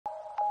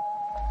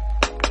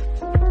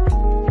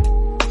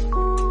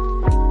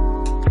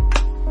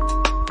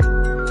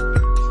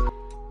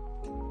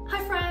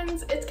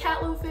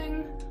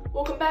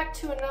back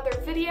to another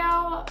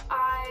video.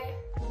 I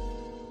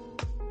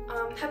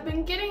have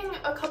been getting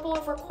a couple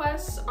of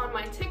requests on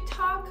my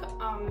TikTok.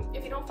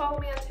 If you don't follow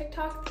me on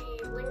TikTok,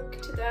 the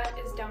link to that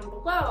is down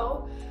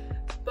below.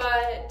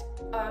 But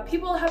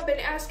people have been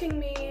asking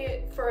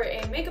me for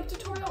a makeup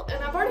tutorial,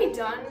 and I've already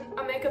done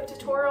a makeup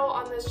tutorial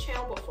on this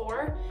channel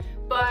before,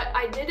 but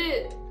I did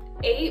it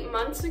 8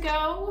 months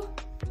ago.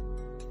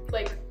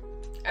 Like,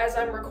 as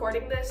I'm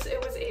recording this,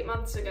 it was 8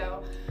 months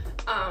ago.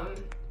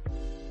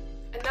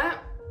 And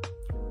that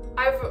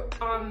I've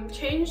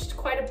changed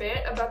quite a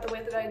bit about the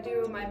way that I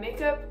do my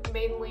makeup,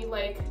 mainly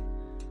like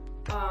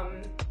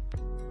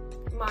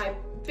my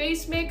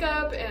base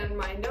makeup and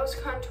my nose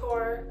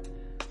contour.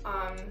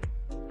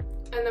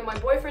 And then my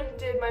boyfriend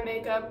did my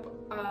makeup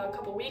a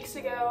couple weeks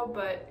ago,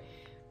 but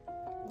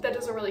that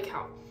doesn't really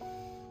count.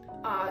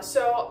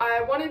 So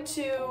I wanted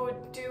to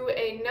do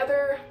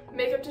another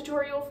makeup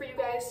tutorial for you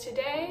guys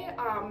today.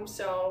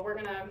 So we're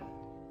gonna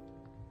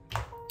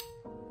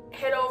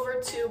head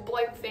over to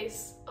Blank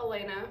Face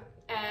Elena,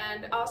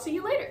 and I'll see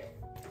you later.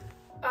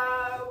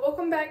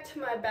 Welcome back to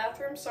my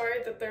bathroom.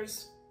 Sorry that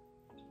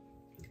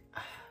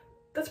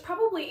that's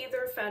probably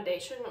either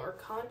foundation or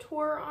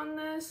contour on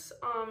this.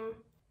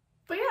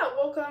 But yeah,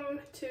 welcome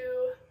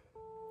to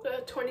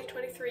the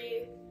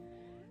 2023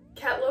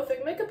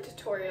 CatLoafing makeup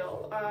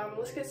tutorial.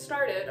 Let's get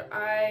started.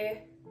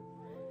 I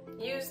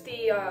use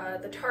the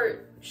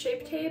Tarte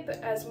Shape Tape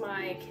as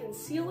my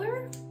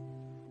concealer.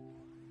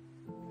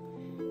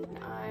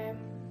 I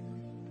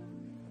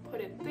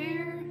put it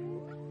there,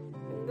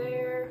 and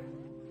there,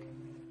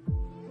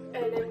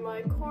 and in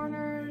my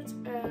corners,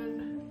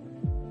 and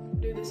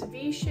do this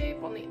V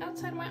shape on the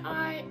outside of my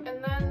eye,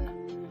 and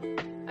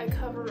then I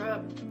cover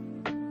up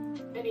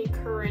any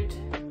current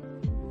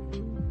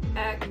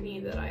acne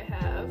that I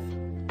have.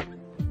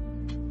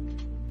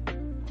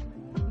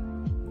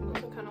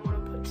 Also kind of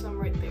want to put some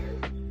right there.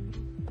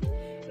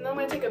 And then I'm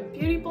going to take a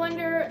beauty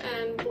blender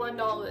and blend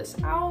all this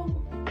out.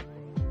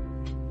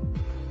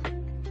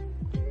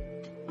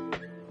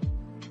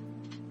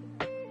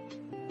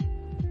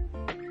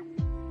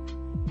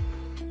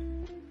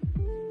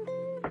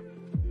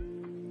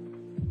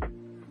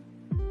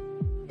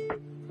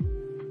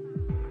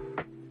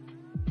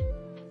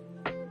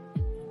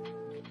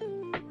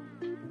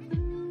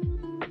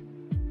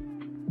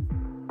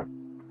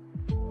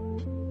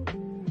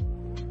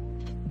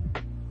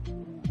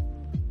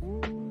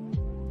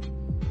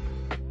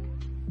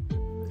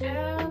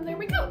 And there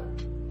we go.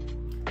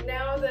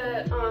 Now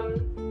that I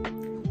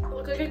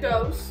look like a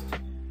ghost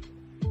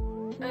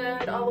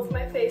and all of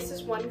my face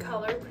is one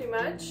color pretty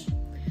much,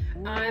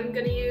 I'm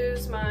gonna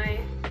use my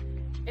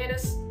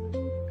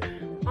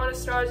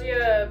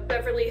Anastasia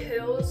Beverly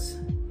Hills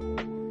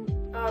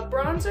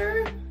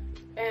bronzer,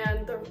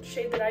 and the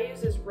shade that I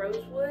use is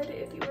Rosewood,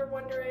 if you were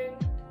wondering.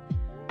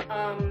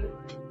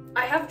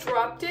 I have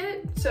dropped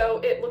it, so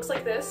it looks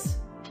like this,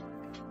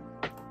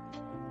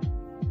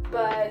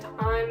 but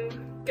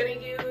I'm gonna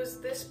use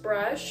this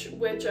brush,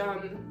 which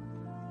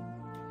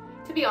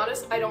to be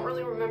honest, I don't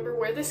really remember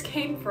where this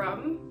came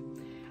from.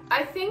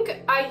 I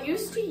think I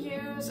used to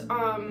use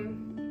a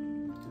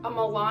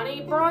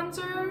Milani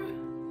bronzer.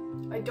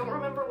 I don't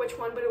remember which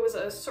one, but it was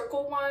a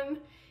circle one,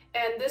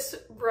 and this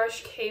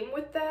brush came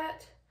with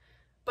that.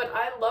 But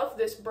I love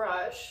this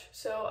brush,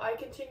 so I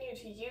continue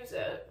to use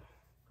it,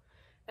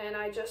 and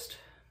I just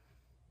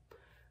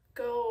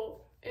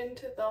go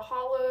into the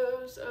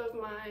hollows of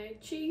my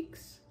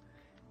cheeks,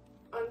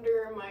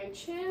 under my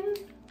chin.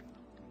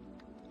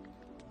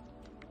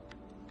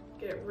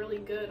 Get it really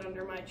good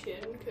under my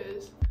chin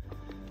because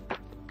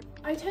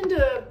I tend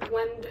to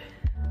blend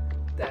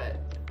that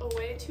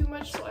away too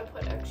much, so I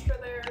put extra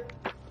there.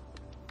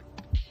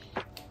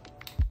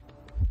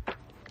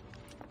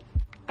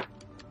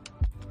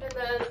 And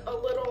then a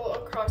little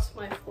across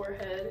my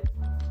forehead,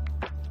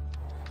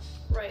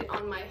 right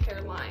on my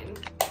hairline.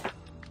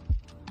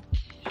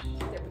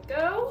 There we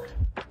go.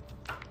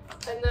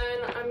 And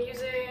then I'm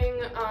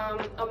using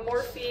a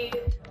Morphe,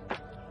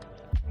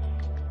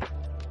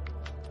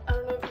 I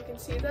don't know if you can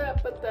see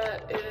that, but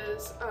that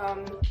is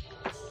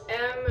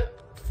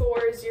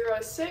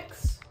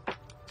M406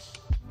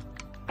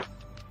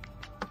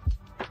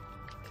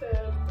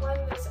 to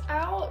blend this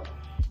out.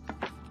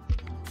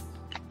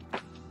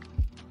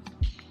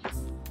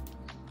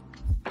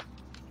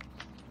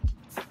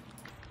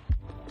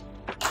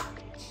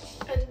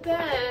 And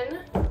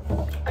then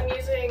I'm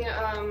using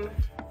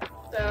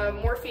the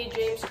Morphe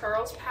James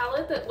Charles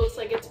palette that looks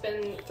like it's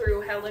been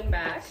through hell and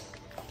back,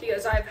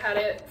 because I've had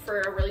it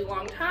for a really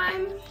long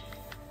time.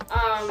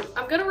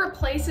 I'm gonna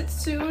replace it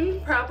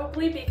soon,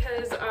 probably,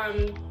 because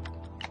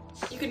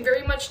you can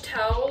very much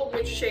tell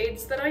which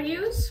shades that I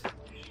use,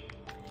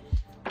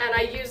 and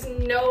I use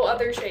no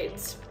other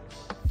shades.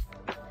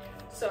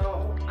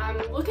 So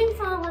I'm looking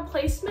for a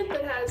replacement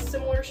that has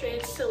similar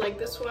shades to like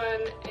this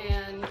one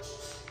and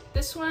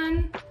this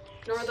one.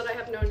 Nor that I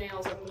have no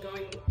nails, I'm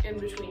going in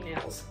between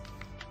nails.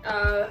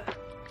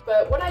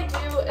 But what I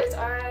do is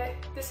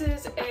this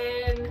is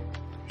an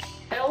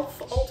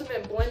e.l.f.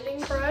 Ultimate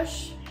Blending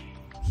Brush.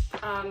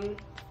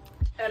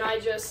 And I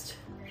just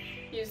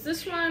use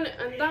this one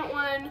and that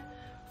one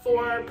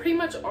for pretty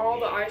much all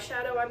the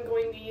eyeshadow I'm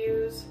going to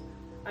use.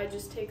 I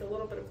just take a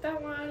little bit of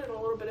that one and a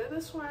little bit of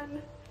this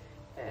one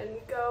and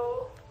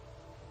go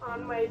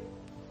on my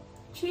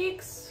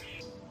cheeks.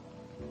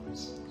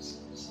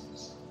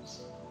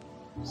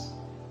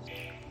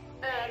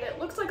 And it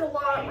looks like a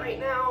lot right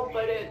now,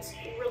 but it's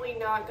really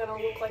not gonna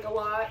look like a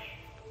lot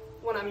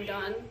when I'm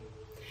done.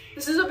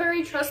 This is a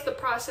very trust the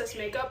process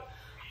makeup.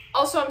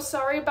 Also, I'm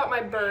sorry about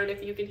my bird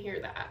if you can hear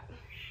that.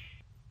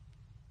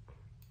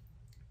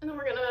 And then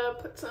we're gonna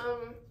put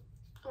some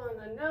on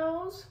the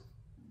nose.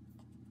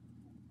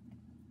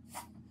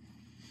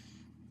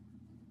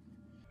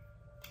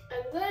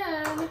 And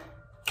then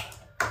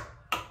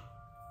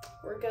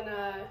we're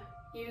gonna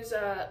use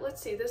a,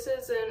 let's see, this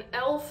is an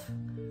e.l.f.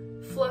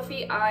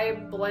 Fluffy Eye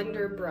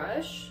Blender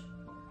brush.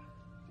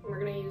 And we're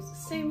gonna use the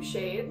same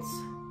shades.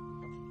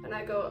 And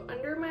I go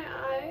under my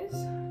eyes.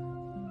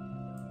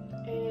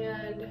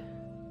 And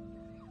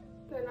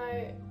then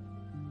I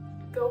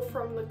go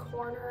from the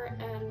corner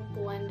and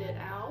blend it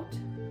out.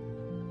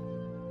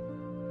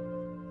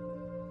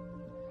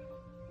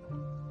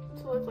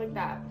 To look like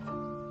that.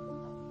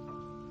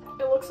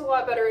 It looks a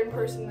lot better in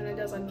person than it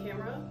does on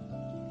camera,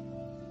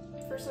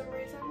 for some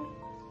reason.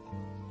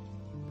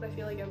 But I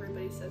feel like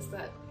everybody says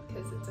that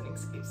because it's an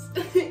excuse.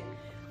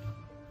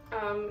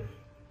 I'm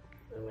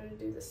gonna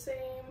do the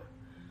same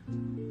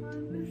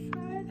on this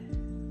side.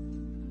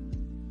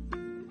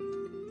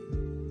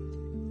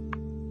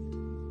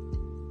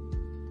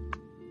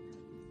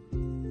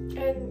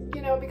 And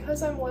you know,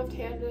 because I'm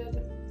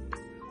left-handed,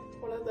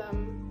 one of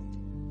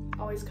them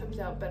always comes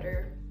out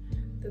better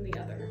than the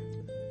other.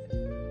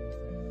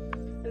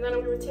 And then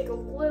I'm going to take a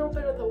little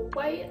bit of the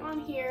white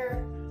on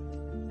here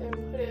and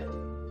put it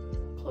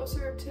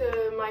closer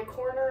to my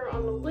corner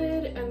on the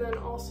lid and then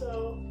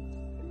also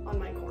on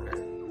my corner.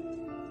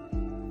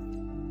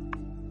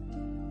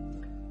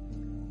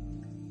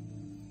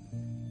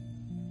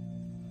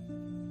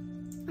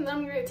 And then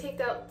I'm going to take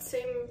that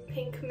same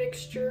pink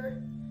mixture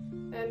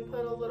and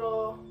put a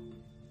little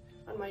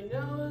on my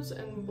nose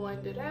and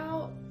blend it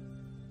out.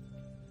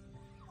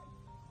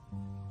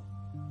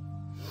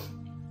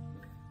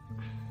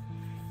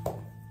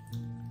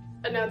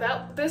 And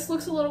now this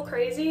looks a little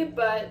crazy,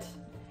 but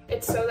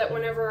it's so that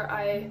whenever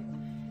I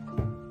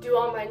do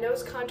all my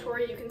nose contour,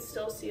 you can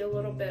still see a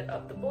little bit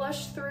of the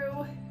blush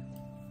through.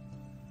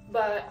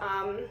 But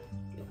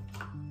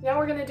now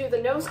we're gonna do the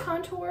nose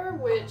contour,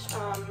 which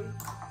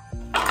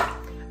I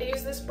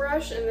use this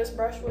brush, and this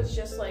brush was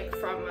just like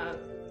from a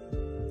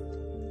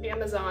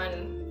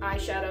Amazon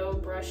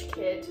eyeshadow brush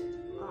kit.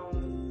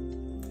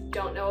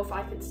 Don't know if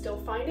I could still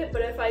find it,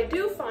 but if I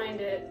do find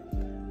it,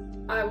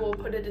 I will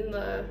put it in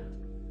the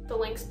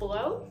links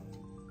below.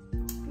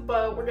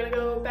 But we're gonna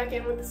go back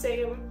in with the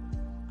same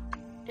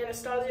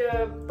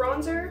Anastasia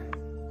bronzer.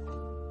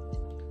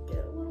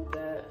 Get a little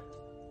bit,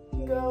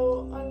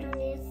 go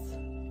underneath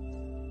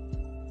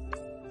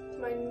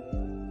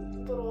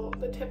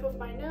the tip of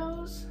my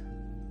nose.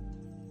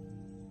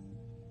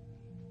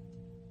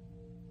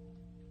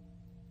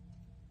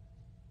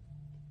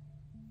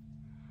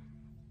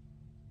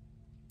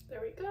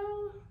 There we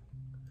go.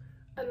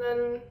 And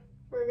then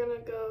we're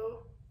gonna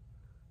go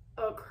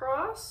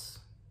across.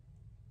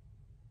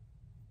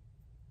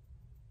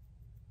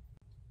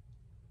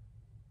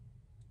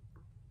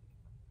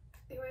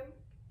 Anyway.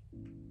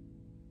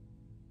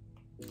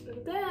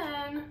 And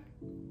then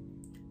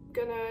I'm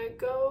gonna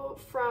go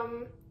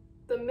from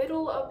the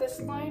middle of this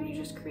line we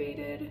just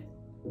created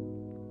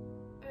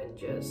and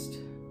just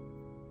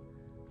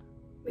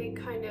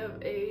make kind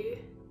of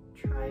a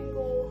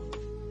triangle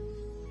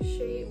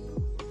shape.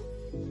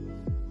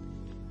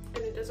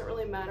 And it doesn't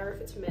really matter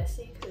if it's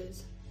messy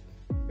because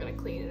we're gonna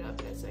clean it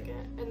up in a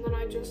second. And then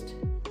I just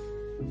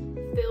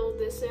fill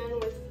this in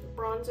with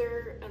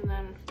bronzer and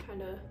then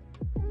kind of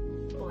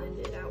blend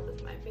it out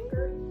with my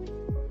finger.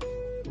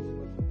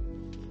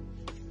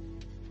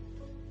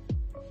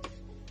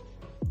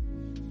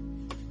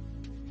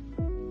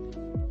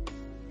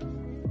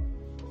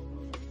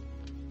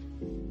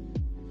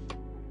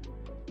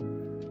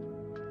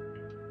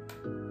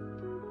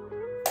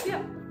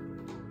 Yeah.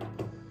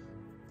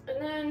 And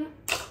then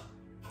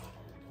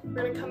we're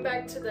gonna come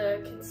back to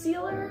the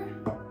concealer.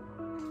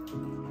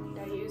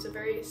 I use a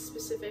very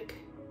specific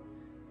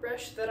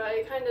brush that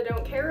I kind of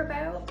don't care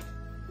about.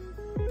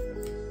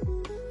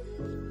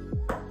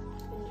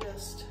 And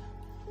just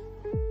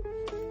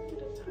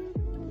get a tiny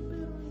little bit on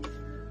there.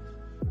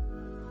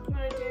 I'm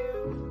gonna do,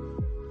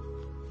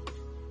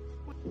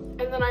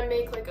 and then I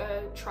make like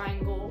a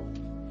triangle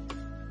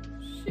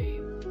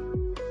shape.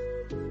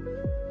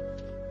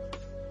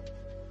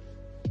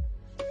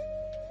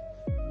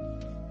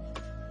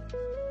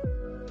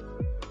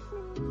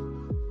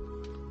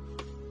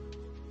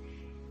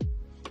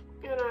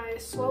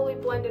 Slowly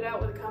blend it out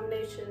with a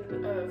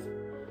combination of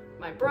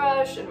my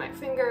brush and my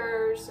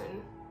fingers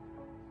and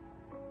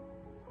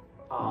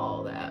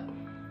all that.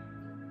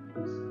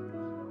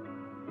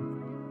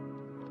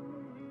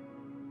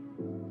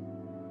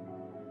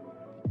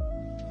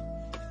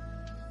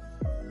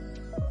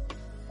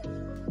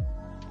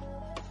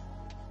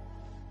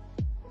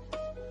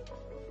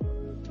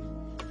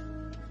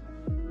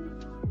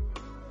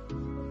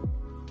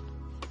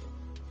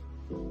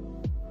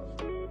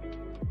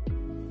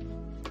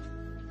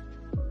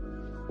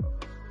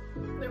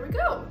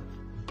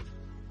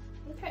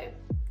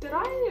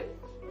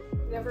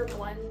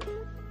 blend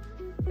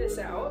this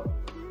out.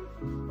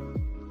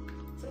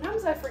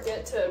 Sometimes I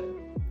forget to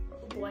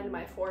blend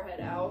my forehead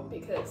out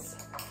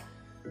because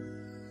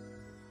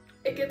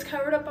it gets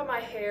covered up by my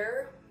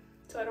hair,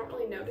 so I don't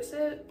really notice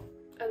it.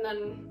 And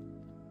then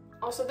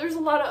also there's a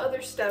lot of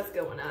other stuff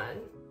going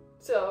on,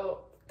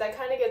 so that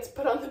kind of gets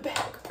put on the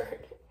back burner.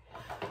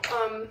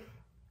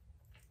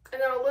 And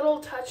then a little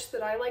touch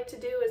that I like to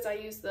do is I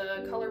use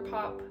the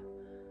ColourPop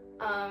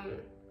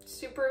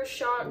Super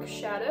Shock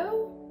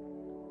Shadow.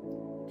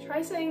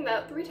 Try saying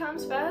that 3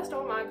 times fast,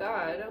 oh my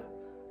god.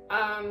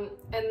 And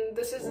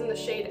this is in the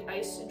shade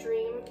Ice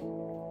Dream.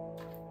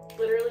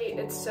 Literally,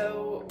 it's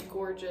so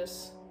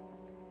gorgeous.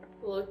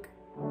 Look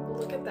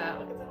at that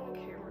on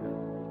camera.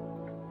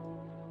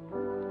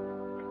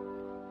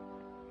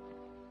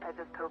 I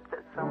just hope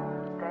that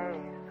someday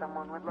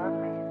someone would love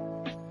me.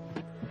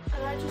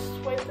 And I just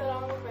wipe that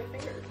on with my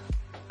finger.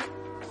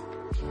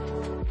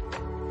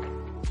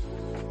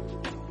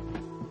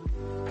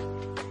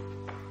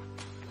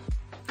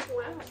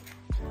 Wow,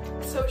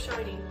 so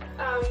shiny.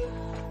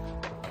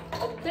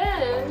 And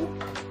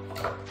then,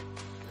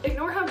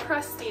 ignore how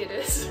crusty it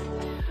is.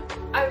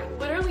 I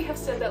literally have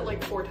said that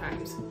like 4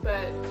 times,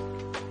 but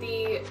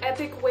the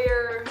Epic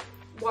Wear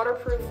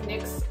Waterproof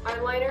NYX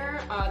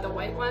eyeliner, the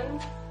white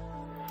one,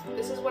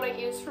 this is what I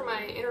use for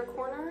my inner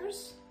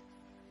corners.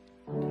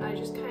 And I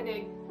just kind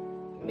of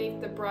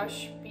make the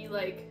brush be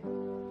like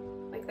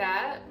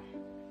that.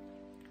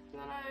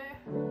 And then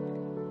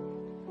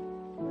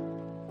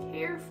I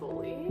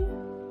carefully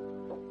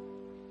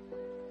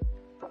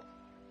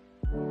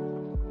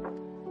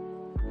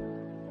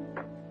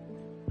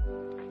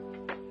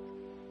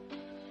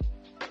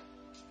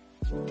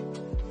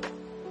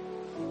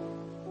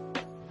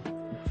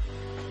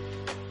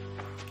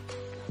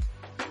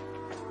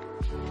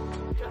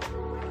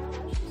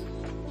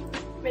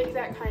make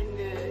that kind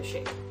of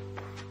shape.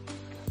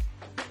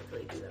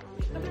 Quickly do that on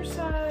the other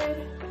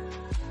side.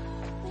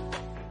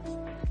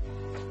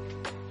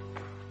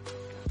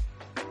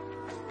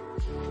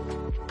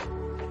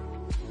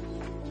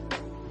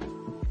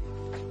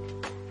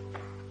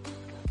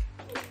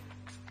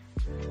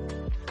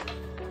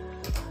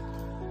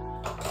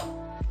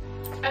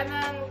 And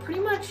then pretty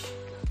much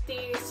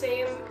the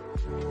same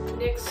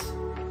NYX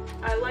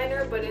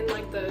eyeliner, but in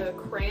like the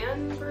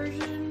crayon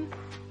version.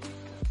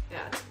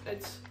 Yeah,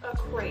 it's a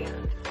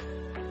crayon.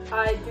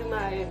 I do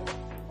my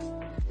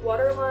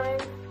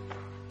waterline,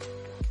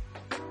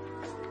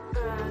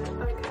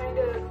 and I kind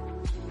of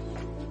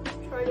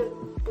try to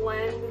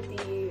blend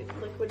the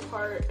liquid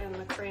part and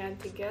the crayon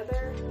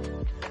together.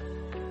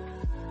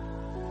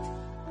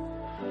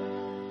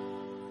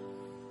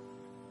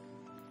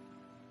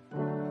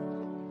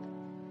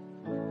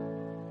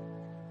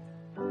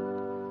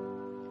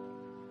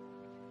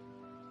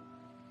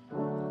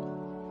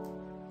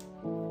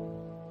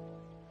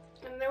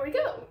 There we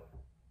go.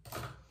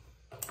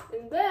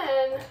 And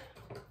then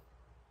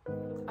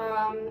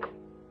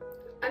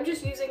I'm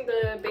just using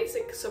the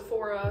basic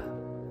Sephora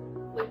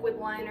liquid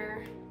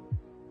liner,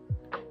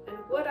 and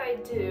what I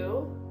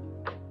do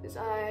is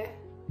I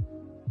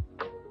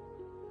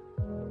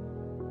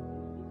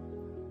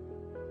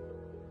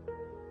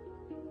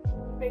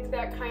make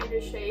that kind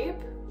of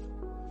shape.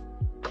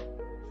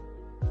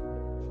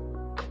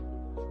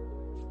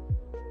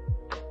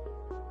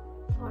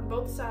 On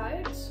both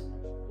sides.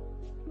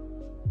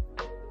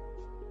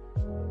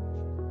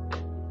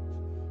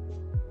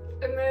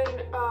 And then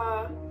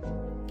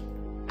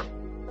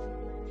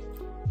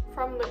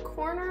from the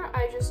corner,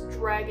 I just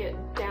drag it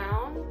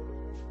down.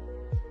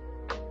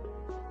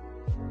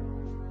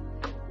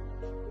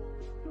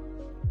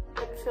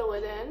 And fill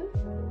it in.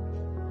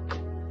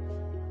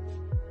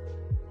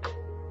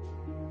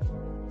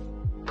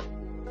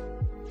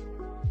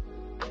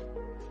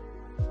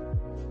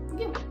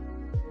 Yeah.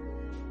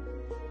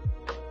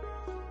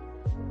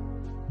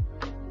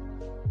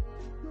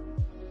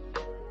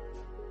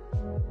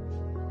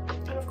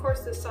 And of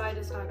course this side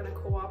is not going to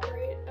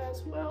cooperate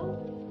as well.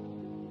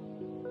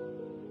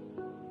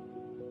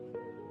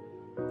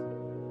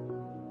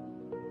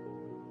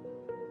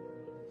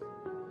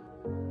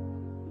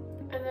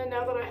 And then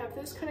now that I have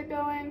this kind of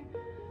going,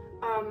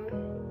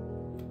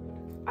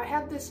 I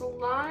have this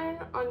line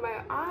on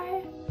my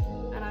eye,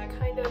 and I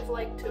kind of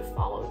like to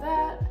follow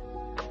that.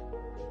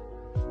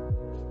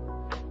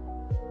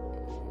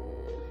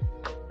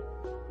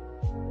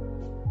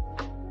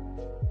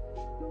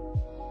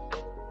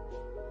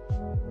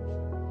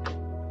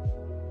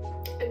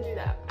 And do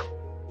that.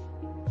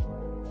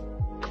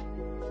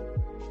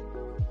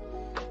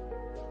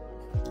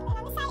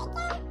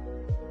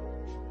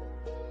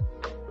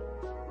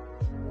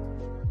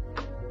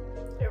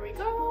 There we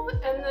go.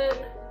 And then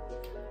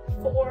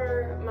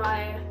for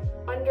my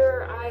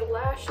under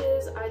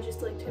eyelashes, I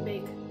just like to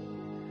make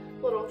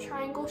little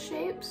triangle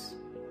shapes.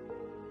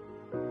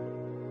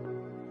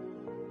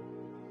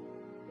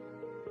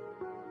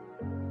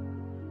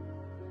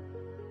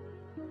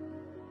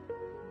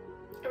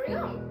 There we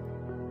go.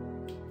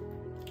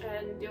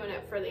 And doing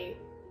it for the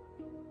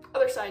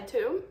other side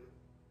too.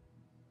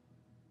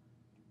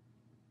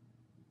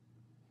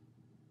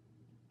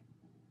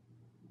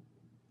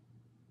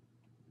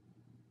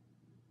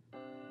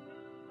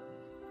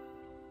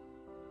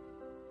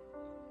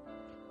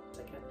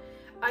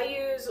 I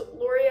use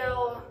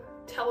L'Oreal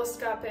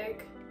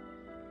Telescopic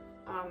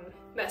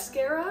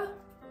mascara,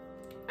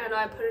 and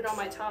I put it on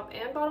my top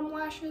and bottom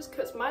lashes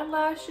because my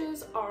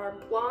lashes are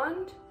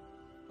blonde,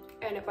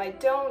 and if I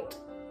don't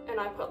and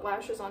I put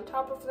lashes on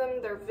top of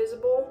them, they're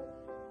visible.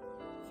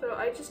 So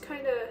I just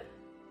kind of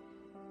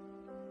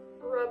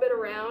rub it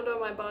around on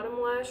my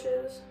bottom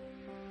lashes.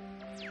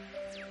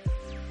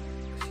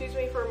 Excuse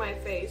me for my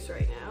face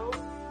right now.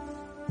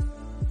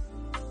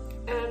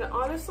 And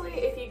honestly,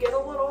 if you get a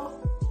little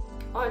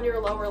on your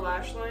lower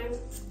lash line,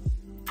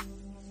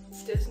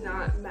 it does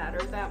not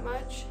matter that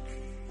much.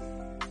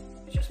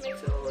 It just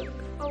makes it look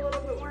a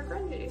little bit more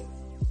grungy.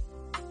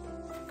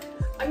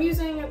 I'm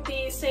using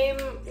the same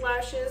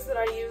lashes that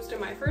I used in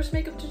my first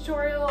makeup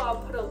tutorial.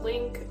 I'll put a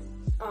link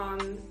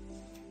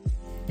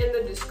in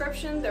the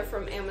description. They're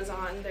from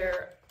Amazon.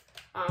 They're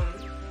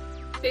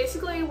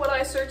basically what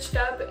I searched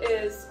up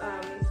is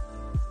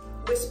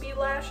wispy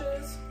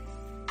lashes.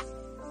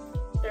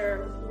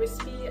 They're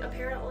wispy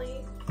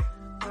apparently.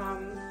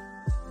 And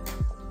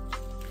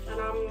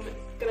I'm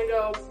gonna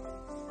go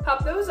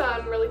pop those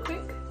on really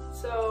quick.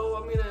 So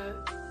I'm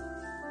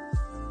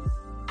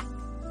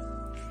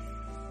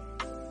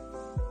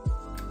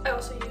I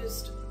also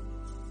used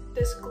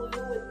this glue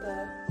with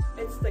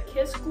it's the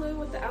Kiss glue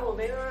with the aloe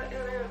vera in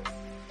it.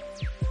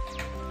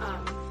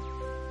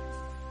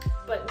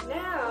 But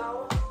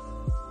now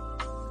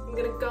I'm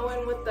gonna go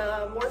in with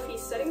the Morphe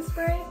setting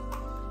spray.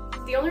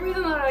 The only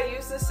reason that I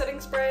use this setting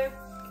spray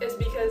is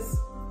because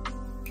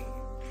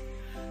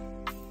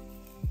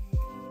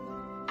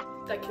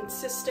the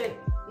consistent,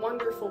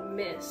 wonderful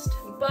mist.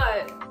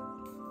 But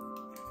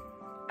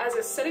as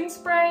a setting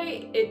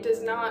spray, it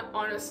does not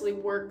honestly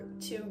work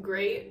too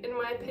great in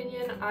my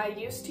opinion. I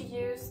used to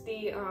use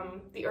the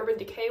Urban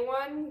Decay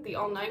one, the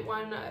all-night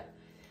one, the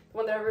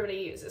one that everybody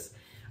uses.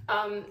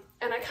 And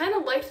I kind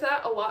of liked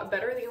that a lot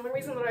better. The only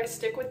reason that I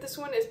stick with this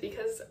one is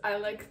because I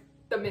like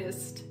the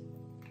mist.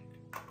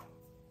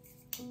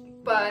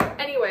 But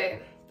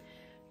anyway,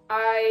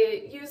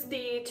 I used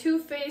the Too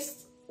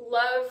Faced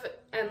Love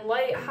and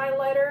Light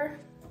highlighter.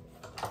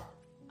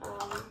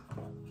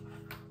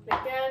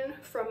 Again,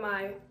 from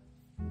my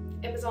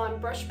Amazon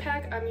brush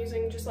pack, I'm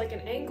using just like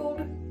an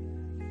angled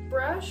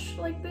brush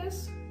like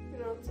this. You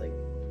know, it's like,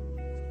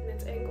 and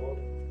it's angled.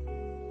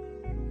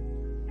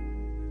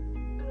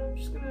 And I'm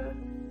just gonna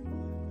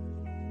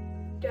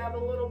dab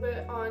a little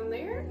bit on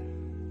there.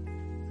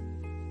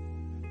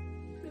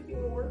 Maybe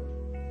more.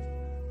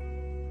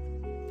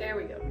 There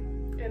we go.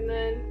 And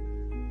then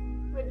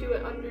I'm gonna do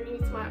it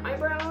underneath my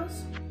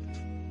eyebrows.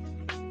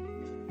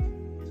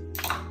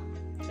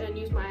 And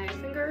use my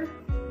finger.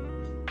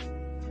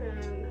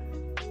 And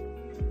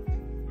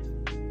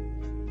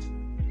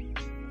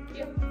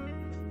yep.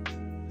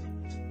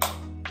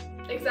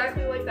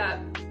 Exactly like that.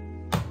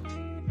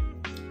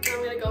 Now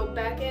I'm gonna go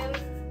back in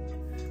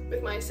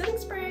with my setting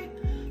spray.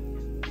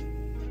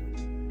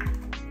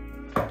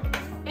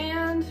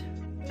 And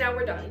now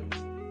we're done.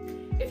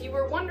 If you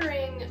were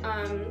wondering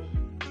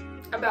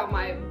about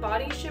my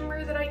body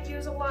shimmer that I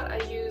use a lot,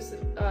 I use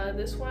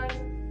this one.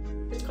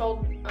 It's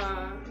called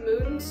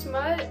Moon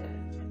Smut.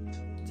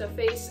 It's a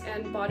face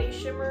and body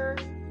shimmer.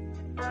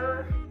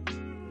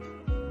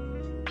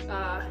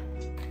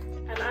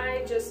 And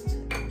I just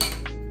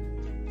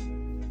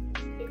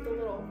take the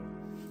little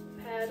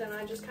pad and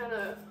I just kind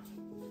of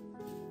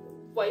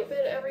wipe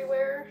it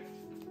everywhere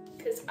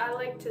because I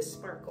like to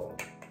sparkle.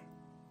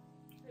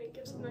 It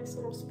gives a nice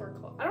little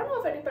sparkle. I don't know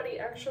if anybody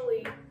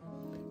actually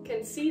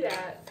can see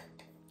that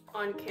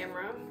on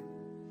camera,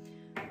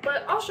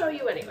 but I'll show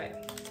you anyway.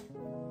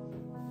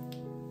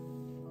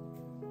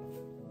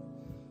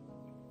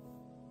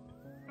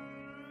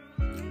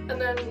 And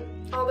then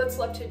all that's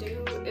left to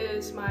do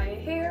is my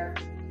hair.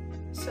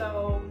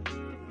 So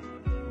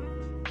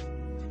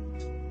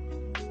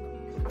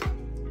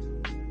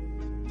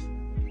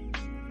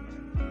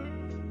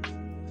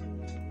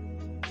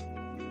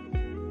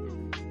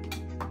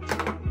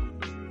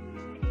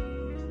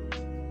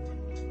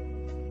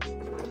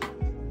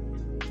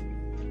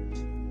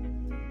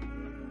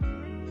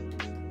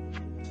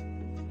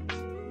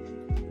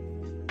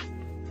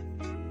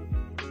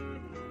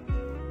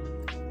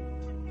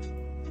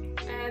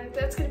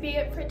that's gonna be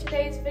it for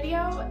today's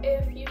video.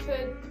 If you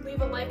could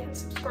leave a like and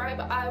subscribe,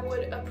 I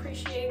would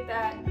appreciate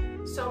that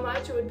so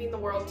much. It would mean the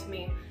world to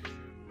me.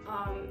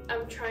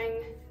 I'm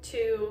trying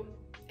to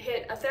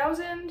hit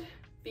 1,000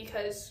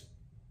 because,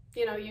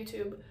 you know,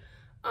 YouTube.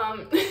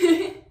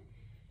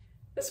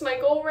 That's my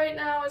goal right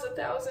now, is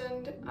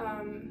 1,000.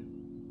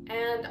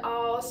 And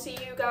I'll see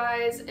you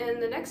guys in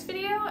the next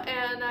video,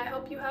 and I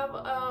hope you have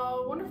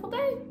a wonderful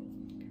day.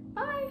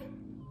 Bye!